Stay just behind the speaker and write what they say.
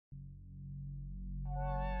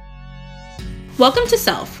Welcome to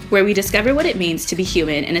Self, where we discover what it means to be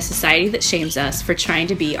human in a society that shames us for trying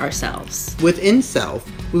to be ourselves. Within Self,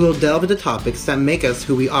 we will delve into topics that make us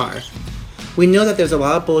who we are. We know that there's a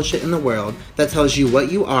lot of bullshit in the world that tells you what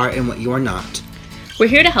you are and what you are not. We're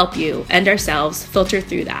here to help you and ourselves filter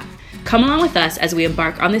through that. Come along with us as we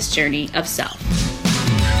embark on this journey of self.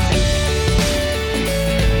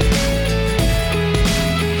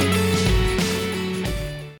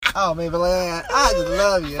 Oh, Maybelline, I just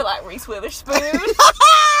love you. I feel like Reese Witherspoon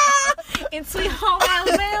in Sweet Home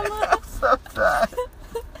Alabama. So sad.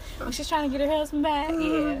 When she's trying to get her husband back,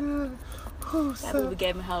 yeah. Oh, That movie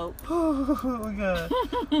gave me hope. Oh, my God.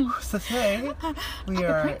 So today, we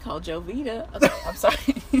are... prank called Jovita. Okay, I'm sorry.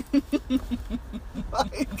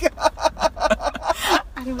 My God.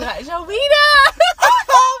 I can be like, Jovita!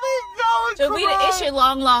 Jovita is your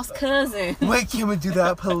long lost cousin. Wait, can we do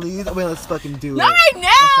that, please? Wait, let's fucking do it. Not right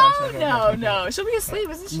now! Sorry. No. She'll be asleep,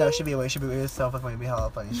 isn't she? No, she'll be awake. She'll be awake. Herself. It's going to be hella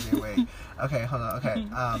funny. She'll be awake. Okay, hold on. Okay.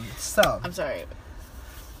 So. I'm sorry.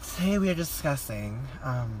 Today we are discussing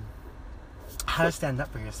how to stand up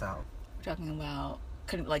for yourself. We're talking about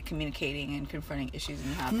communicating and confronting issues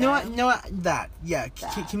you have. No, that. Yeah,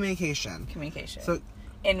 communication. Communication. So.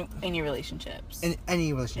 In your relationships. In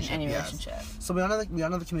any relationship. In any yes. relationship. So we all know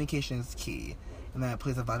that communication is key, and that it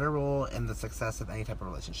plays a vital role in the success of any type of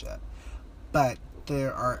relationship. But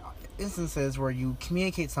there are instances where you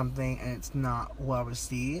communicate something and it's not well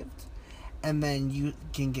received, and then you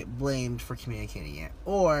can get blamed for communicating it,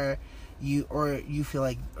 or you feel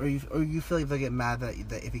like they'll get mad that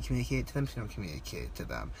if you communicate it to them, you don't communicate it to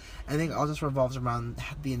them. And I think it all just revolves around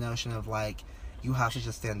the notion of like you have to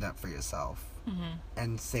just stand up for yourself. Mm-hmm.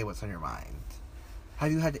 And say what's on your mind.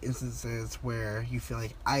 Have you had instances where you feel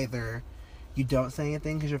like either you don't say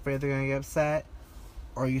anything because you're afraid they're going to get upset,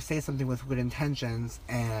 or you say something with good intentions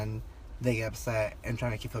and they get upset and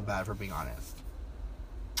trying to make you feel bad for being honest?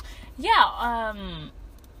 Yeah,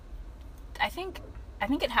 I think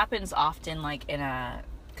it happens often, like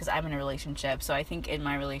because I'm in a relationship, so I think in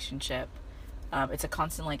my relationship, it's a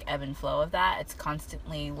constant like ebb and flow of that. It's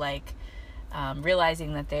constantly like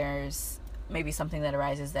realizing that there's maybe something that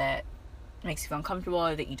arises that makes you feel uncomfortable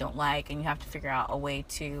or that you don't like, and you have to figure out a way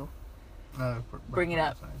to bring it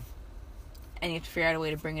up. And you have to figure out a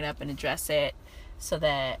way to bring it up and address it so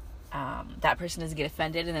that that person doesn't get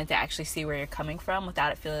offended, and that they actually see where you're coming from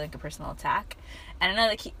without it feeling like a personal attack. And I know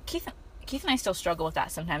that Keith and I still struggle with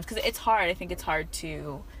that sometimes because it's hard. I think it's hard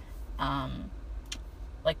to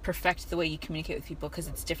perfect the way you communicate with people because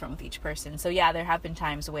it's different with each person. So yeah, there have been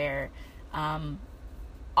times where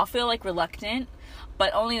I'll feel like reluctant,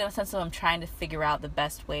 but only in the sense of I'm trying to figure out the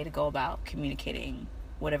best way to go about communicating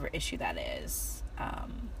whatever issue that is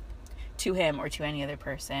to him or to any other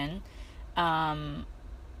person. And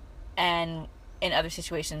in other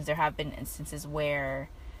situations, there have been instances where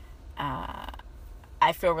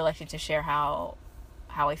I feel reluctant to share how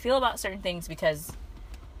I feel about certain things because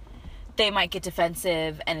they might get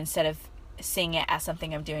defensive, and instead of seeing it as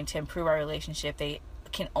something I'm doing to improve our relationship, they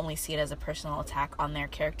can only see it as a personal attack on their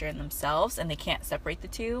character and themselves, and they can't separate the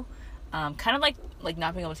two. Kind of like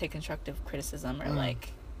not being able to take constructive criticism, or do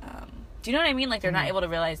you know what I mean? Like they're not able to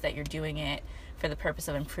realize that you're doing it for the purpose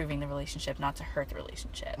of improving the relationship, not to hurt the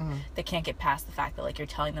relationship. They can't get past the fact that like you're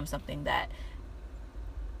telling them something that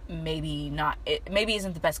maybe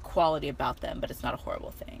isn't the best quality about them, but it's not a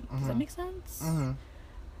horrible thing. Does that make sense?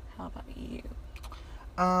 How about you?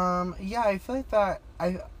 Yeah, I feel like that.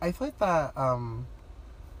 I feel like that.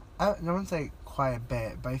 I wouldn't say quite a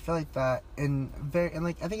bit, but I feel like that I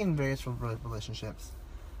think in various relationships,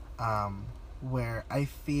 where I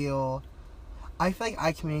feel like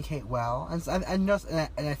I communicate well, and I notice, and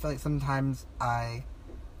I feel like sometimes I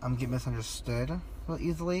get misunderstood real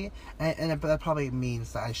easily, and that probably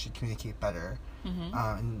means that I should communicate better,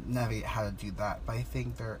 and navigate how to do that. But I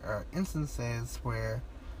think there are instances where,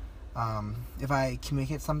 if I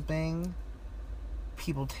communicate something,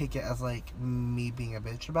 people take it as like me being a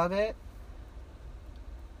bitch about it,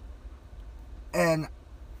 and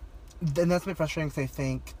then that's a bit frustrating because I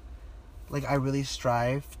think like I really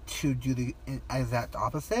strive to do the exact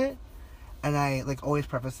opposite, and I like always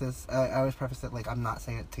preface it like I'm not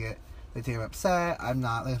saying it to get them upset. I'm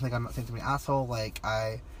not I'm not saying to be an asshole. I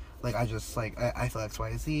feel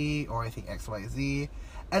XYZ, or I think XYZ,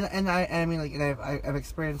 and I've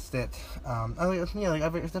experienced it. I've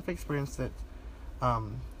definitely experienced it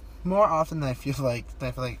more often than I feel like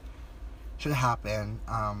should happen.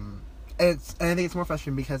 And I think it's more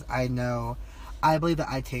frustrating because I believe that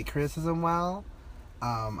I take criticism well.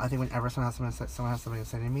 I think whenever someone has something to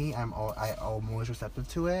say to me, I'm always receptive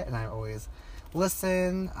to it, and I always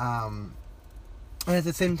listen. And at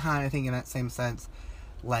the same time, I think in that same sense,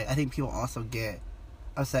 like, I think people also get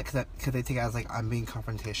upset because they take it as, like, I'm being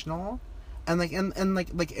confrontational. And, like,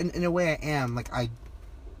 in a way I am. Like,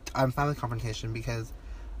 I'm fine with confrontation because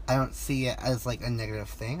I don't see it as, like, a negative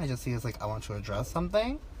thing. I just see it as, like, I want to address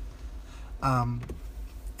something.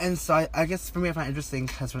 And so I guess for me I find it interesting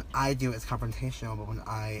because when I do it, it's confrontational, but when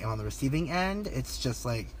I am on the receiving end, it's just,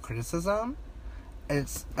 like, criticism. And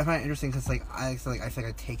I find it interesting because, like, I feel like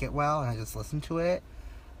I take it well and I just listen to it.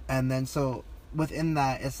 And then so within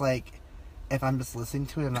that, it's like, if I'm just listening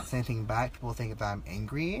to it and not saying anything back, people think that I'm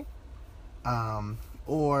angry.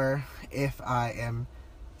 Or if I am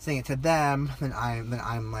saying it to them, then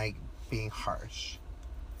I'm like being harsh.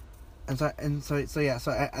 And so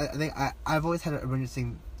I think I've always had an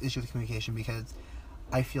interesting issue with communication because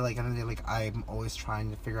I feel like at the end of the day, like, I'm always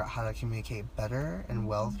trying to figure out how to communicate better and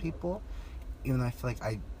well with people, even though I feel like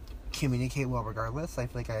I communicate well regardless. I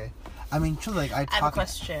feel like I mean, truly, like, I talk. I have a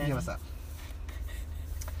question. Yeah, what's up?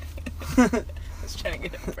 I was trying to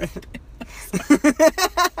get a breath.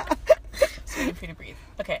 Just waiting for you to breathe.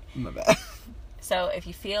 Okay. My bad. So, if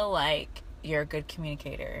you feel like you're a good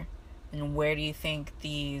communicator, then where do you think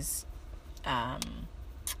these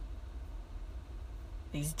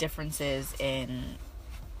differences in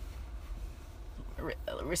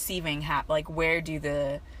receiving happen? Like, where do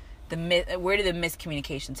the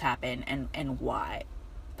miscommunications happen, and why?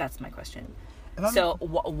 That's my question. So,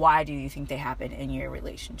 why do you think they happen in your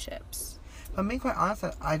relationships? But being quite honest,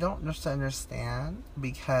 I don't just understand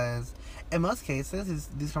because in most cases,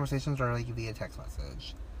 these conversations are, like, via text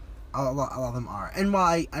message. A lot of them are. And while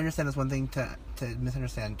I understand it's one thing to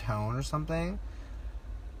misunderstand tone or something,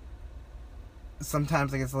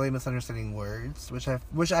 sometimes, like, it's really misunderstanding words, which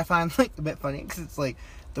I find, like, a bit funny because it's like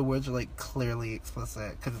the words are, like, clearly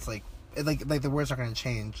explicit because it's like the words aren't going to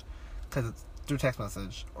change because it's through text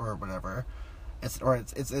message or whatever. It's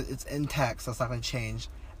in text, so it's not going to change.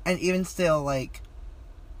 And even still, like,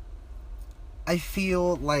 I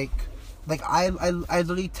feel like I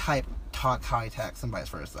literally talk how I text and vice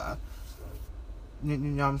versa. You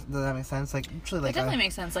know, does that make sense? Like, truly, like, it definitely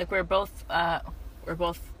makes sense. Like, we're both, I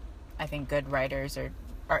think, good writers or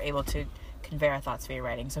are able to convey our thoughts via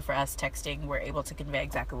writing. So for us, texting, we're able to convey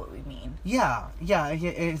exactly what we mean. Yeah,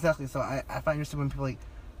 exactly. So I find interesting when people, like,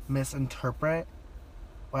 misinterpret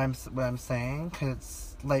what I'm saying, because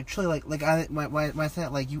it's, like, truly, when I say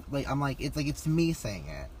it, like, you, like, I'm like, it's me saying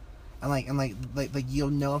it, and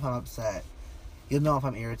you'll know if I'm upset, you'll know if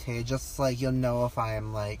I'm irritated, just like you'll know if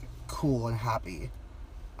I'm, like, cool and happy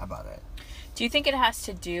about it. Do you think it has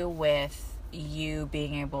to do with you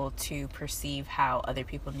being able to perceive how other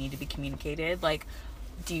people need to be communicated? Like,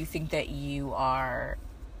 do you think that you are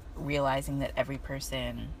realizing that every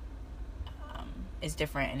person is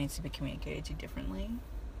different and needs to be communicated to differently,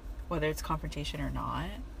 whether it's confrontation or not?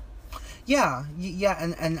 Yeah,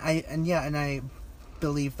 and I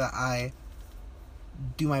believe that I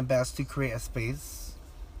do my best to create a space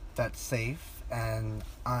that's safe and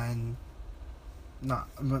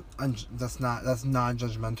that's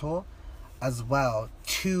non-judgmental as well,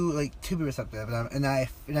 to be receptive, and I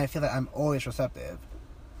feel that I'm always receptive,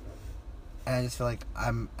 and I just feel like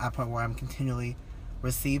I'm at a point where I'm continually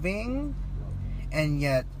receiving, and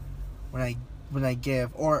yet when I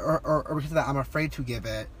give or because of that I'm afraid to give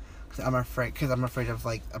it because I'm afraid of,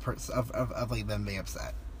 like, a person of like them being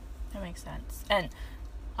upset. That makes sense. And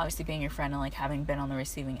obviously being your friend and, like, having been on the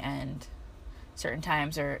receiving end certain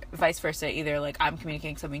times, or vice versa, either, like, I'm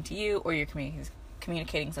communicating something to you or you're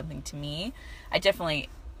communicating something to me, I definitely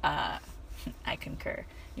I concur.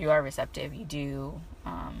 You are receptive. You do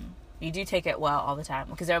take it well all the time,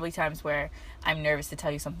 because there'll be times where I'm nervous to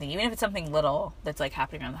tell you something, even if it's something little that's, like,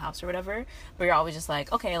 happening around the house or whatever, but you're always just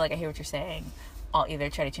like, okay, like, I hear what you're saying, I'll either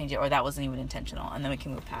try to change it or that wasn't even intentional, and then we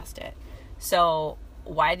can move past it. So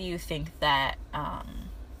why do you think that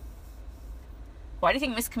why do you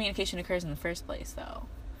think miscommunication occurs in the first place, though?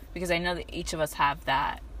 Because I know that each of us have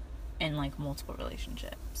that in, like, multiple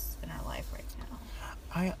relationships in our life right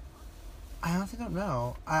now. I honestly don't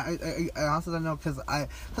know. I honestly don't know because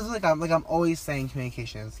I'm always saying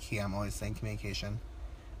communication is key. I'm always saying communication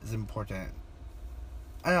is important.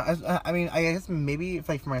 I mean, I guess maybe if,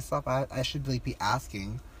 like, for myself, I should, like, be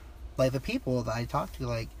asking, like, the people that I talk to,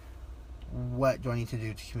 like, what do I need to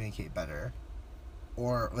do to communicate better,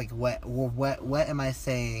 or, like, what am I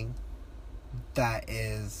saying that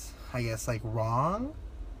is, I guess, like, wrong?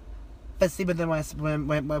 But then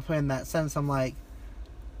when I put in that sense, I'm like,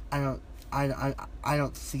 I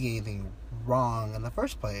don't see anything wrong in the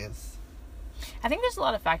first place. I think there's a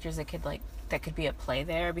lot of factors that could be at play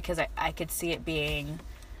there, because I could see it being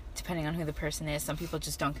depending on who the person is, some people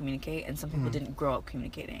just don't communicate, and some people didn't grow up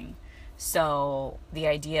communicating. So the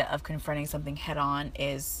idea of confronting something head on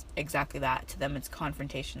is exactly that. To them, it's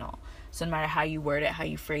confrontational. So no matter how you word it, how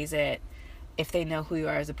you phrase it, if they know who you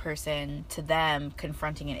are as a person, to them,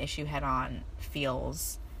 confronting an issue head on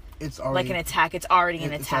feels like an attack. It's already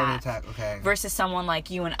an attack. Okay. Versus someone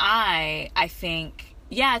like you and I think,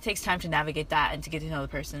 yeah, it takes time to navigate that and to get to know the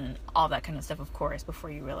person and all that kind of stuff, of course,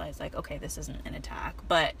 before you realize, like, okay, this isn't an attack.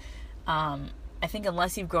 But I think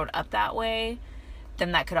unless you've grown up that way,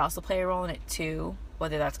 then that could also play a role in it too,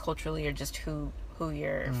 whether that's culturally or just who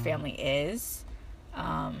your family is.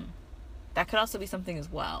 That could also be something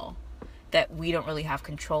as well that we don't really have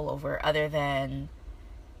control over, other than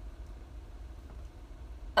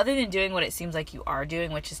doing what it seems like you are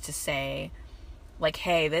doing, which is to say, like,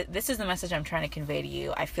 hey, this is the message I'm trying to convey to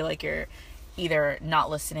you. I feel like you're either not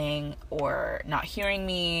listening or not hearing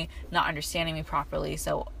me, not understanding me properly.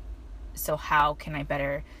 So how can I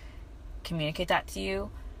better communicate that to you?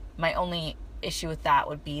 My only issue with that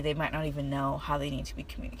would be they might not even know how they need to be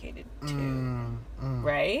communicated to.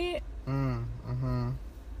 Right?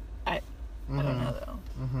 I don't know though.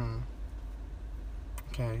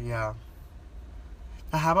 Okay, yeah.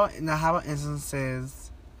 Now how about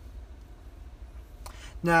instances?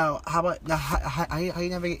 How you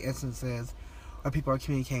navigate instances where people are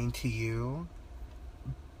communicating to you,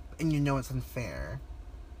 and you know it's unfair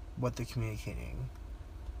what they're communicating?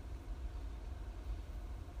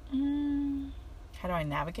 How do I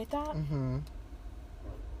navigate that?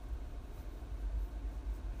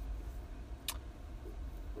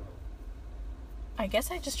 I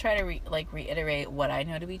guess I just try to reiterate what I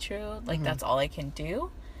know to be true. Like, that's all I can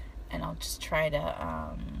do, and I'll just try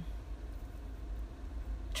to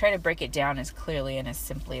break it down as clearly and as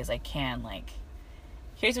simply as I can. Like,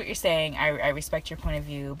 here's what you're saying. I respect your point of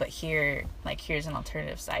view, but here's an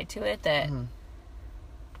alternative side to it that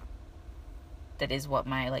is what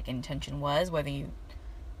my intention was. Whether you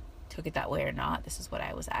took it that way or not, this is what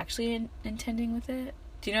I was actually intending with it.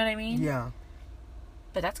 Do you know what I mean? Yeah.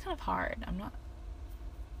 But that's kind of hard. I'm not.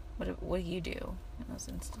 What do you do in those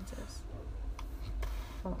instances?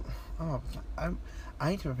 I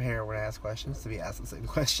need to prepare when I ask questions to be asked the same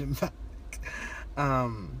question back.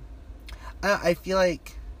 I feel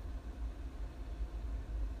like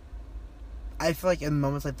in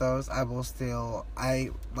moments like those, I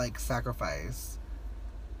sacrifice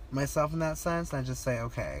myself in that sense, and I just say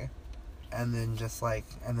okay, and then just let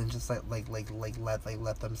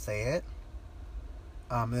them say it,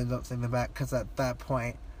 and then don't say them back, because at that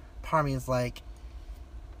point, part of me is like,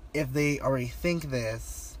 if they already think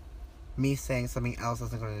this, me saying something else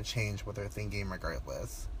isn't going to change what they're thinking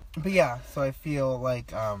regardless. But yeah, so I feel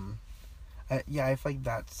like I feel like I think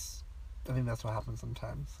that's what happens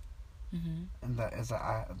sometimes. And that is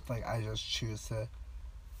I just choose to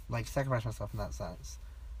sacrifice myself in that sense,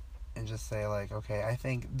 and just say okay, I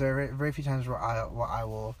think there are very few times where I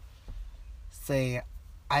will say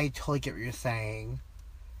I totally get what you're saying,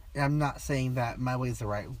 and I'm not saying that my way is the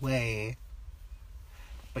right way,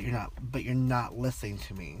 but you're not listening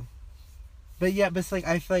to me. But yeah, but it's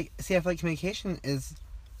I feel like communication is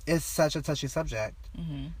such a touchy subject,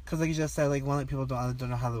 because like you just said, one, people don't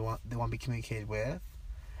know how they want to be communicated with,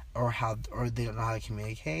 or they don't know how to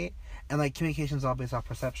communicate, and communication is all based off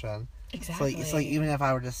perception. Exactly. So even if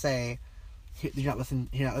I were to say, you're not listening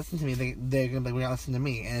to me, they're gonna be like, we're not listening to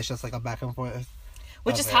me, and it's just a back and forth.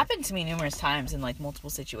 Which has happened to me numerous times in multiple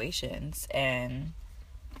situations, and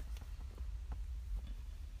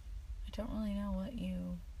I don't really know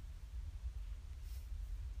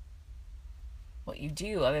what you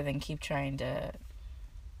do other than keep trying to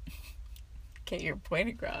get your point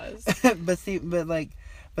across. but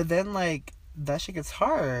then that shit gets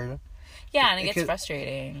hard. Yeah, and it gets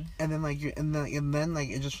frustrating. And then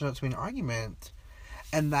it just turns out to be an argument,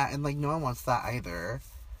 and no one wants that either.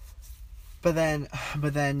 But then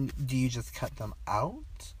do you just cut them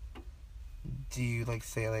out? Do you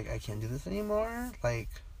say I can't do this anymore? What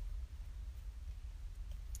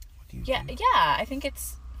do you do? Yeah, I think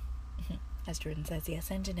it's, as Jordan says, yes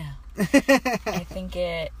and no. I think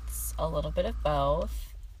it's a little bit of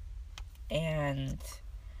both, and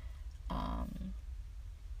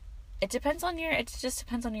it just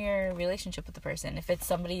depends on your relationship with the person. If it's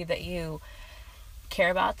somebody that you care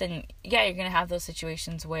about, then yeah, you're gonna have those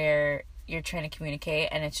situations where you're trying to communicate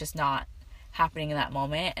and it's just not happening in that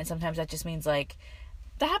moment. And sometimes that just means that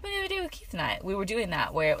happened the other day with Keith and I. We were doing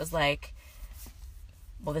that where it was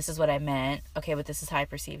well, this is what I meant. Okay, but this is how I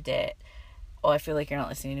perceived it. Oh, I feel like you're not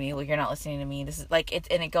listening to me. Well, you're not listening to me. This is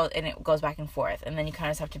it goes back and forth. And then you kind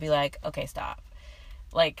of just have to be okay, stop.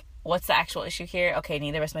 what's the actual issue here? Okay,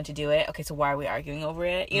 neither of us meant to do it. Okay, so why are we arguing over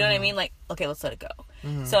it? You know what I mean? Like, okay, let's let it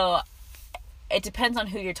go. So it depends on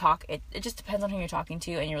who you're it just depends on who you're talking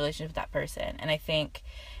to and your relationship with that person. And I think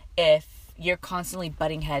if you're constantly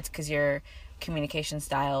butting heads because your communication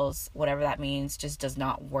styles, whatever that means, just does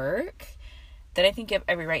not work, then I think you have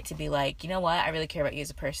every right to be like, you know what, I really care about you as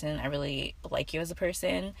a person. I really like you as a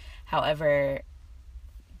person. However,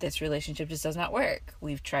 this relationship just does not work.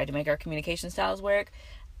 We've tried to make our communication styles work.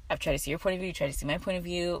 I've tried to see your point of view, you try to see my point of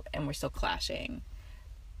view, and we're still clashing.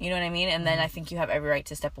 You know what I mean? And then I think you have every right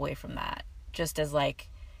to step away from that. Just as, like,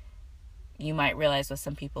 you might realize with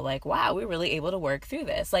some people, like, wow, we're really able to work through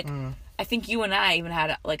this. Like, I think you and I even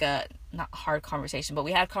had, like, a, not hard conversation, but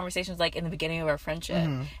we had conversations, like, in the beginning of our friendship.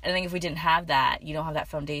 And I think if we didn't have that, you don't have that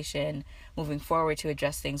foundation moving forward to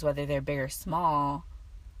address things, whether they're big or small,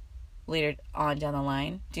 later on down the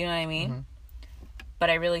line. Do you know what I mean? But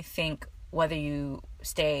I really think whether you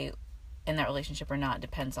stay in that relationship or not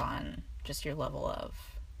depends on just your level of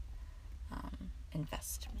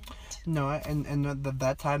investment. No, and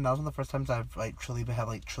that time, that was one of the first times I've, like, truly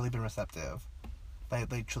been receptive.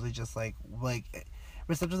 Like truly just, like,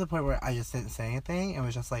 receptive to the point where I just didn't say anything and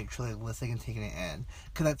was just, like, truly listening and taking it in.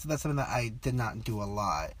 Because that's something that I did not do a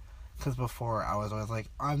lot. Because before, I was always like,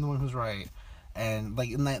 I'm the one who's right. And, like,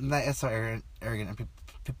 and that is so arrogant, and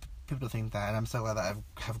people think that, and I'm so glad that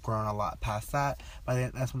I have grown a lot past that.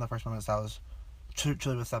 But that's one of the first moments I was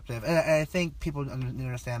truly receptive. And I think people need to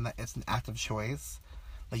understand that it's an active choice.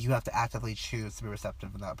 Like, you have to actively choose to be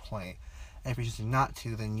receptive at that point. And if you're choosing not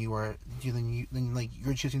to, then you're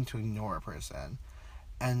choosing to ignore a person.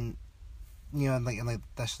 And, you know, like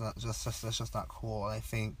that's just not cool. And I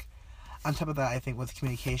think, on top of that, I think with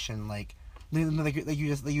communication, like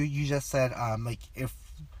you just said, like, if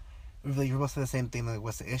you're both saying the same thing, like,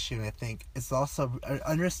 what's the issue? And I think it's also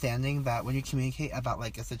understanding that when you communicate about,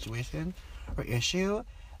 like, a situation or issue, at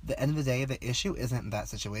the end of the day, the issue isn't that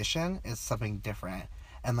situation, it's something different.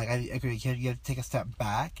 And, like, I agree, you have to take a step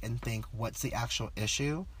back and think, what's the actual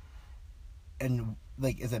issue? And,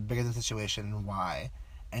 like, is it bigger than the situation, and why?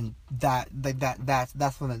 And that's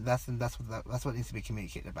what needs to be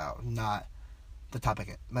communicated about, not the topic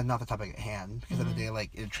at hand. Because at the end of the day,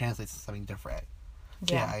 like, it translates to something different.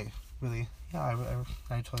 So, I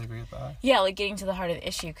totally agree with that. Yeah, like, getting to the heart of the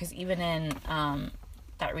issue, because even in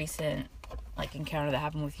that recent, like, encounter that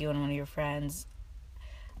happened with you and one of your friends,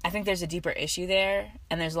 I think there's a deeper issue there,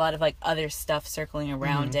 and there's a lot of, like, other stuff circling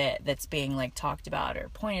around it that's being, like, talked about or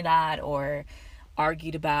pointed at or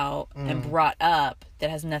argued about and brought up that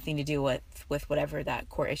has nothing to do with whatever that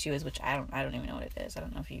core issue is, which I don't even know what it is. I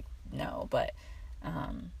don't know if you know, but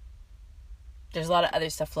there's a lot of other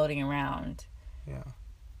stuff floating around. Yeah.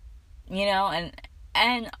 You know,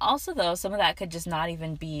 and also, though, some of that could just not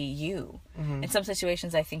even be you. In some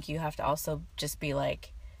situations, I think you have to also just be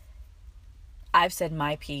like, I've said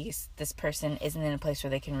my piece, this person isn't in a place where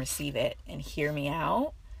they can receive it and hear me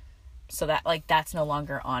out. So that, like, that's no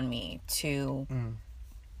longer on me to,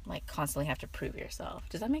 like, constantly have to prove yourself.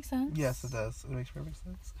 Does that make sense? Yes, it does. It makes perfect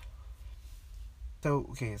sense. So,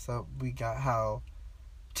 okay, so we got how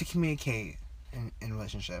to communicate in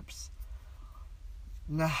relationships.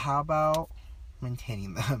 Now, how about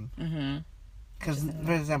maintaining them? Because,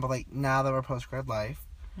 for example, like, now that we're post-grad life,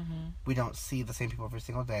 we don't see the same people every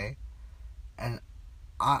single day. And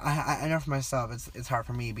I know for myself, it's hard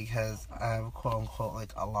for me because I have, quote-unquote,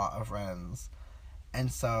 like, a lot of friends.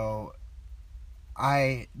 And so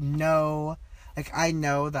I know that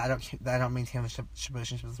I don't maintain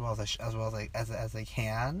relationships as well as I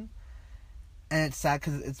can. And it's sad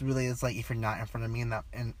because it's like, if you're not in front of me in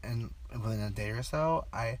within a day or so,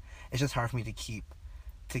 it's just hard for me to keep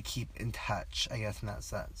in touch, I guess, in that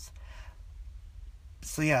sense.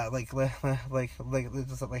 So yeah, how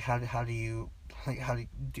do you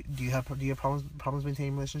have problems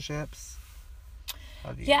maintaining relationships?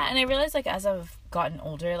 Yeah, and I realize, like, as I've gotten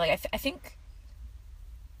older, like, I think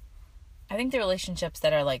the relationships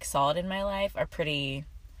that are, like, solid in my life are pretty,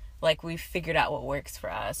 like, we've figured out what works for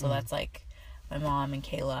us. So that's, like, my mom and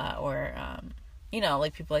Kayla, or you know,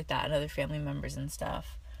 like, people like that and other family members and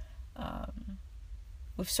stuff.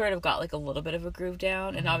 We've sort of got, like, a little bit of a groove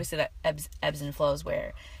down, and obviously that ebbs and flows,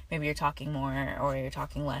 where maybe you're talking more or you're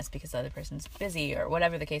talking less because the other person's busy or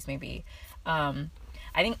whatever the case may be. I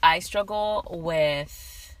think I struggle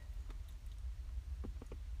with,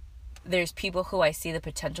 there's people who I see the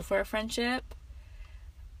potential for a friendship,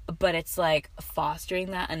 but it's, like,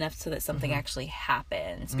 fostering that enough so that something actually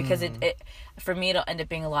happens, because it for me, it'll end up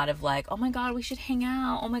being a lot of, like, oh my god, we should hang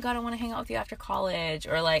out, oh my god, I want to hang out with you after college,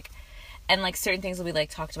 or, like, and, like, certain things will be, like,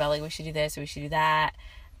 talked about, like, we should do this or we should do that,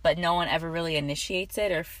 but no one ever really initiates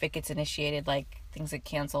it, or if it gets initiated, like, things get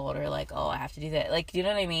canceled, or like, oh, I have to do that. Like, do you know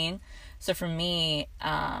what I mean? So for me,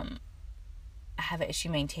 I have an issue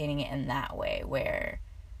maintaining it in that way, where,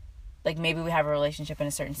 like, maybe we have a relationship in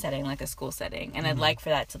a certain setting, like a school setting, and I'd like for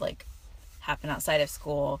that to, like, happen outside of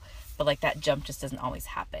school, but, like, that jump just doesn't always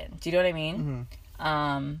happen. Do you know what I mean?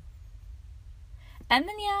 And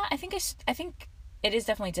then, yeah, I think it is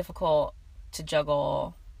definitely difficult to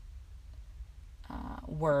juggle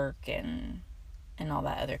work and all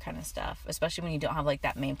that other kind of stuff, especially when you don't have, like,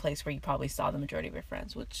 that main place where you probably saw the majority of your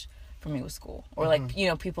friends, which for me was school, or like, you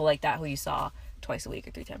know, people like that who you saw twice a week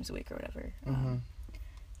or 3 times a week or whatever.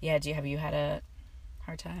 Yeah, have you had a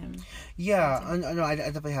hard time? Yeah, no, I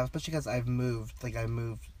definitely have, especially because I've moved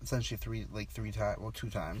essentially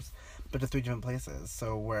 2 times, but to 3 different places.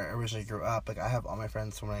 So where I originally grew up, like, I have all my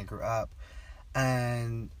friends from when I grew up,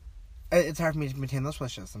 and it's hard for me to maintain those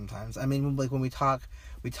relationships sometimes. I mean, like, when we talk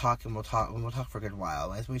and we'll talk for a good while.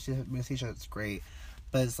 Like, when we see each other, it's great,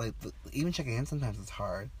 but it's like, even checking in sometimes it's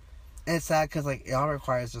hard. And it's sad because, like, it all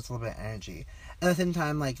requires just a little bit of energy. And at the same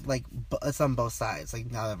time, like it's on both sides.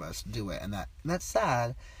 Like, neither of us do it, and that's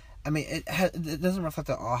sad. I mean, it doesn't reflect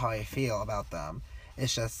at all how I feel about them.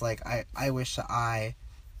 It's just, like, I wish that I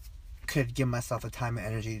could give myself the time and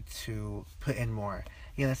energy to put in more.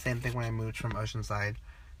 You know, the same thing when I moved from Oceanside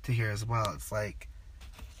to here as well. It's like,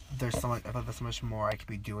 I thought there's so much more I could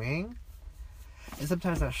be doing. And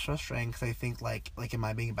sometimes that's frustrating because I think, like, am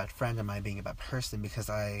I being a bad friend? Am I being a bad person? Because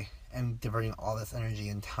I am diverting all this energy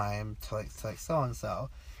and time to so-and-so.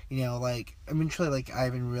 You know, like, I mean, truly, like, I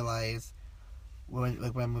even realized when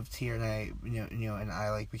I moved here and I, and I,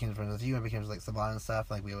 like, became friends with you and became, like, Savannah and stuff,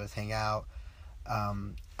 like, we always hang out.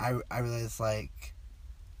 I realized, like,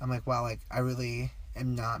 I'm like, wow, like, I really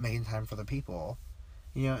am not making time for the people.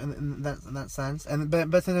 You know, in that sense.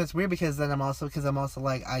 But then it's weird because then I'm also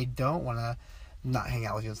like, I don't want to not hang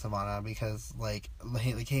out with you and Savannah because, like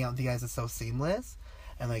hanging out with you guys is so seamless,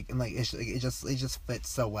 and it just fits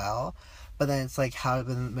so well. But then it's like, how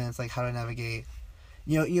do I navigate?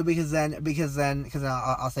 Because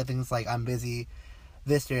I'll say things like, I'm busy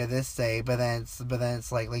this day or this day, but then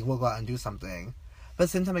it's like we'll go out and do something. But at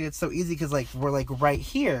the same time, like, it's so easy because, like, we're, like, right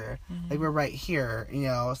here, like, we're right here,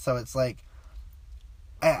 So it's like,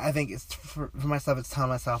 I think it's for myself. It's telling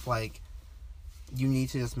myself, like, you need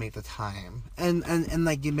to just make the time, and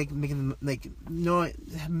like, you make them, like,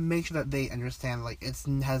 make sure that they understand, like, it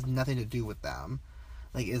has nothing to do with them,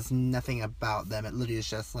 like, it's nothing about them. It literally is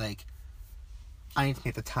just like, I need to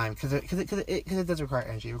make the time because it does require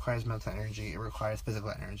energy. It requires mental energy. It requires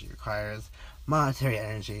physical energy. It requires monetary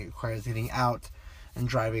energy. It requires getting out and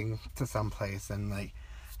driving to some place and, like,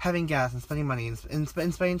 having gas and spending money and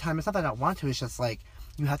spending time. It's not that I don't want to. It's just like,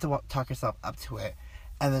 you have to talk yourself up to it,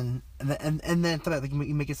 and then so that, like,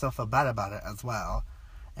 you make yourself feel bad about it as well.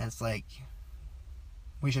 And it's like,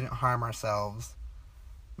 we shouldn't harm ourselves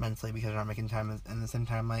mentally because we're not making time. And at the same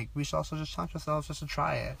time, like, we should also just challenge ourselves just to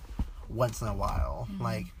try it once in a while.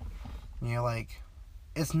 Like, like,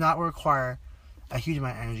 it's not require a huge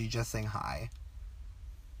amount of energy just saying hi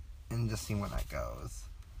and just seeing where that goes.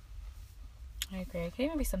 I agree. It could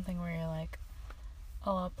even be something where you're like,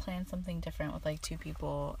 oh, I'll plan something different with, like, 2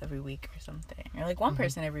 people every week or something. Or, like, 1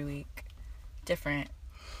 person every week. Different,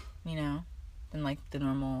 than, like, the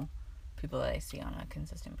normal people that I see on a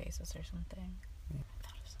consistent basis or something. I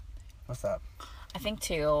thought of something. What's up? I think,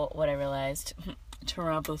 too, what I realized, to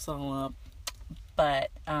wrap this all up, but,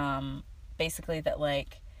 basically that,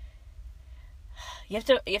 like, you have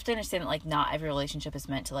to understand that, like, not every relationship is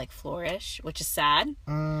meant to, like, flourish, which is sad.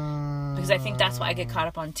 Because I think that's what I get caught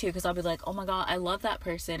up on, too. Because I'll be like, oh, my God, I love that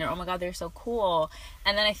person. Or, oh, my God, they're so cool.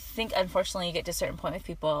 And then I think, unfortunately, you get to a certain point with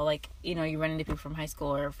people. Like, you run into people from high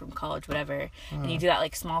school or from college, whatever. And you do that,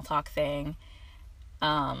 like, small talk thing.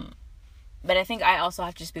 But I think I also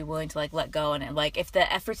have to just be willing to, like, let go. And, like, if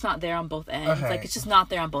the effort's not there on both ends, like, it's just not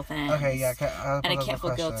there on both ends. Okay, yeah. And I can't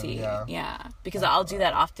feel guilty. Yeah. Because I'll do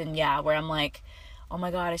that often, where I'm like, oh my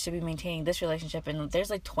God, I should be maintaining this relationship. And there's,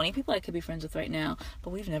 like, 20 people I could be friends with right now,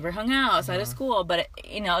 but we've never hung out outside of school. But,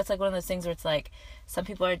 it's like one of those things where it's like, some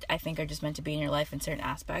people I think are just meant to be in your life in certain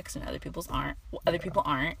aspects, and other people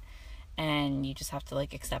aren't. And you just have to,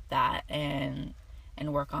 like, accept that and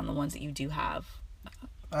work on the ones that you do have.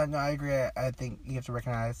 No, I agree. I think you have to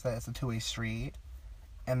recognize that it's a two-way street,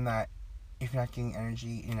 and that if you're not getting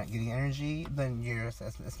energy, then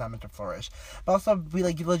it's not meant to flourish. But also,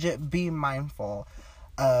 be mindful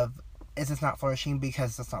of, is this not flourishing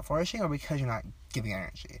because it's not flourishing, or because you're not giving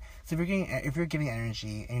energy? So if you're giving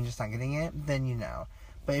energy and you're just not getting it, then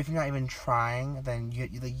But if you're not even trying, then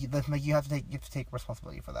you have to take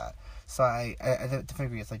responsibility for that. So I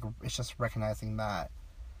definitely agree. It's just recognizing that,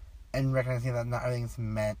 and recognizing that not everything's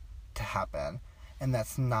meant to happen, and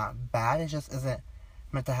that's not bad. It just isn't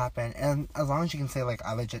meant to happen. And as long as you can say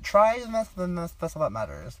I legit tried, and that's all that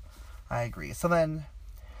matters. I agree. So then,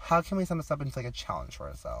 how can we sum this up into a challenge for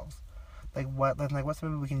ourselves? What's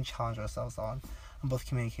something we can challenge ourselves on both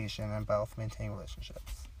communication and both maintaining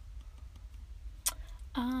relationships?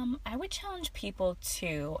 I would challenge people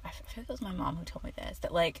to, I feel like it was my mom who told me this,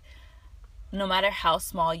 that no matter how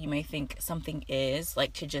small you may think something is,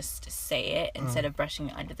 to just say it instead of brushing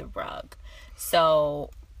it under the rug. So,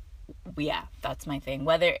 yeah, that's my thing.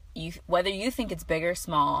 Whether you think it's big or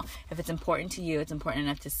small, if it's important to you, it's important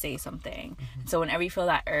enough to say something. Mm-hmm. So whenever you feel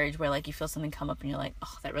that urge where you feel something come up and you're like,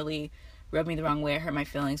 oh, that really rubbed me the wrong way, it hurt my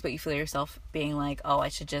feelings, but you feel yourself being like, oh, I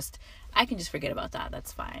can just forget about that,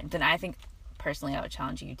 that's fine. Then I think, personally, I would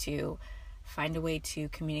challenge you to find a way to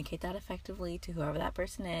communicate that effectively to whoever that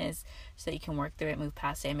person is, so that you can work through it, move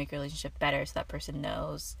past it, and make your relationship better, so that person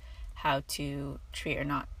knows how to treat or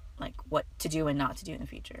not, what to do and not to do in the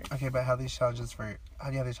future. Okay, but how do you have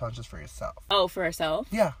these challenges for yourself? Oh, for yourself?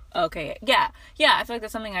 Yeah. Okay, yeah. I feel like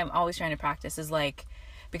that's something I'm always trying to practice, is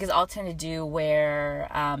because I'll tend to do where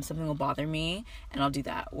something will bother me, and I'll do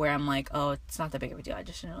that, where I'm like, oh, it's not that big of a deal, I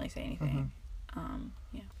just shouldn't really say anything.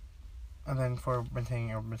 Yeah. And then for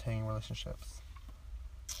maintaining relationships?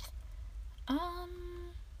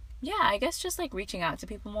 Yeah, I guess just reaching out to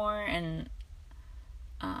people more and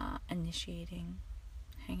initiating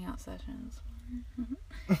hangout sessions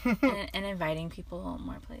and inviting people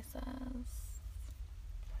more places.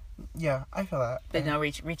 Yeah, I feel that. But no,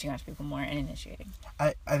 reaching out to people more and initiating.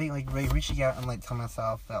 I think reaching out and tell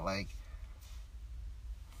myself that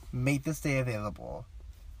make this day available.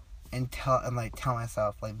 And tell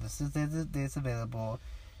myself this is the day it's available.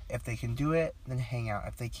 If they can do it, then hang out.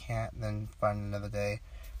 If they can't, then find another day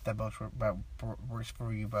that works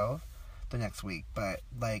for you both the next week. But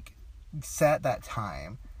set that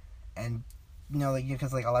time, and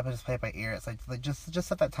because a lot of people just play it by ear. It's just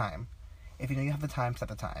set that time. If you have the time, set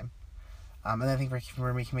the time. And I think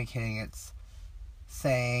for me communicating, it's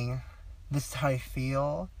saying, this is how I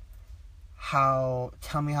feel.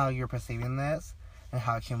 Tell me how you're perceiving this. And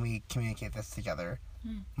how can we communicate this together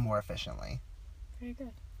more efficiently? Very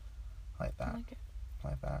good. Like that. I like it.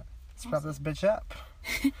 Like that. Let's wrap this bitch up.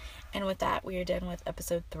 And with that, we are done with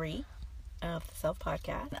episode 3 of the Self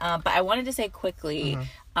Podcast. But I wanted to say quickly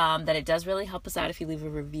that it does really help us out if you leave a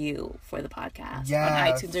review for the podcast on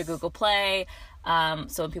iTunes or Google Play.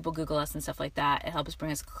 So when people Google us and stuff like that, it helps us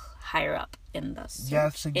bring us higher up in the search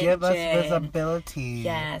Yes, to give us visibility.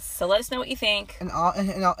 Yes, so let us know what you think. And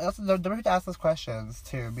also don't forget to ask us questions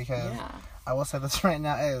too, because I will say this right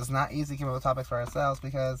now, it is not easy to come up with topics for ourselves,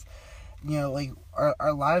 because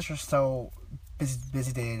our lives are so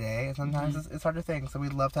busy day to day, and sometimes it's hard to think. So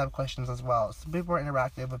we'd love to have questions as well. So be more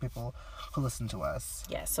interactive with people who listen to us.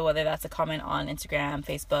 Yeah, so whether that's a comment on Instagram,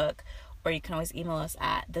 Facebook, or you can always email us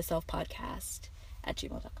at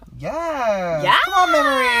theselfpodcast@gmail.com. Yeah. Come on,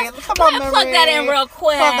 memory. Plug that in real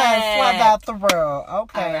quick. Plug that through.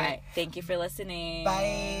 Okay. All right. Thank you for listening.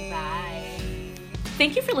 Bye.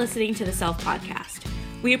 Thank you for listening to the Self Podcast.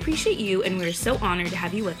 We appreciate you, and we're so honored to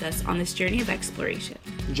have you with us on this journey of exploration.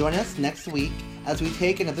 Join us next week as we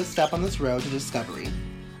take another step on this road to discovery.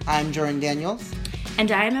 I'm Jordan Daniels.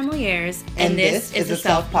 And I am Emily Ayers. And this is the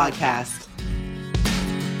Self Podcast.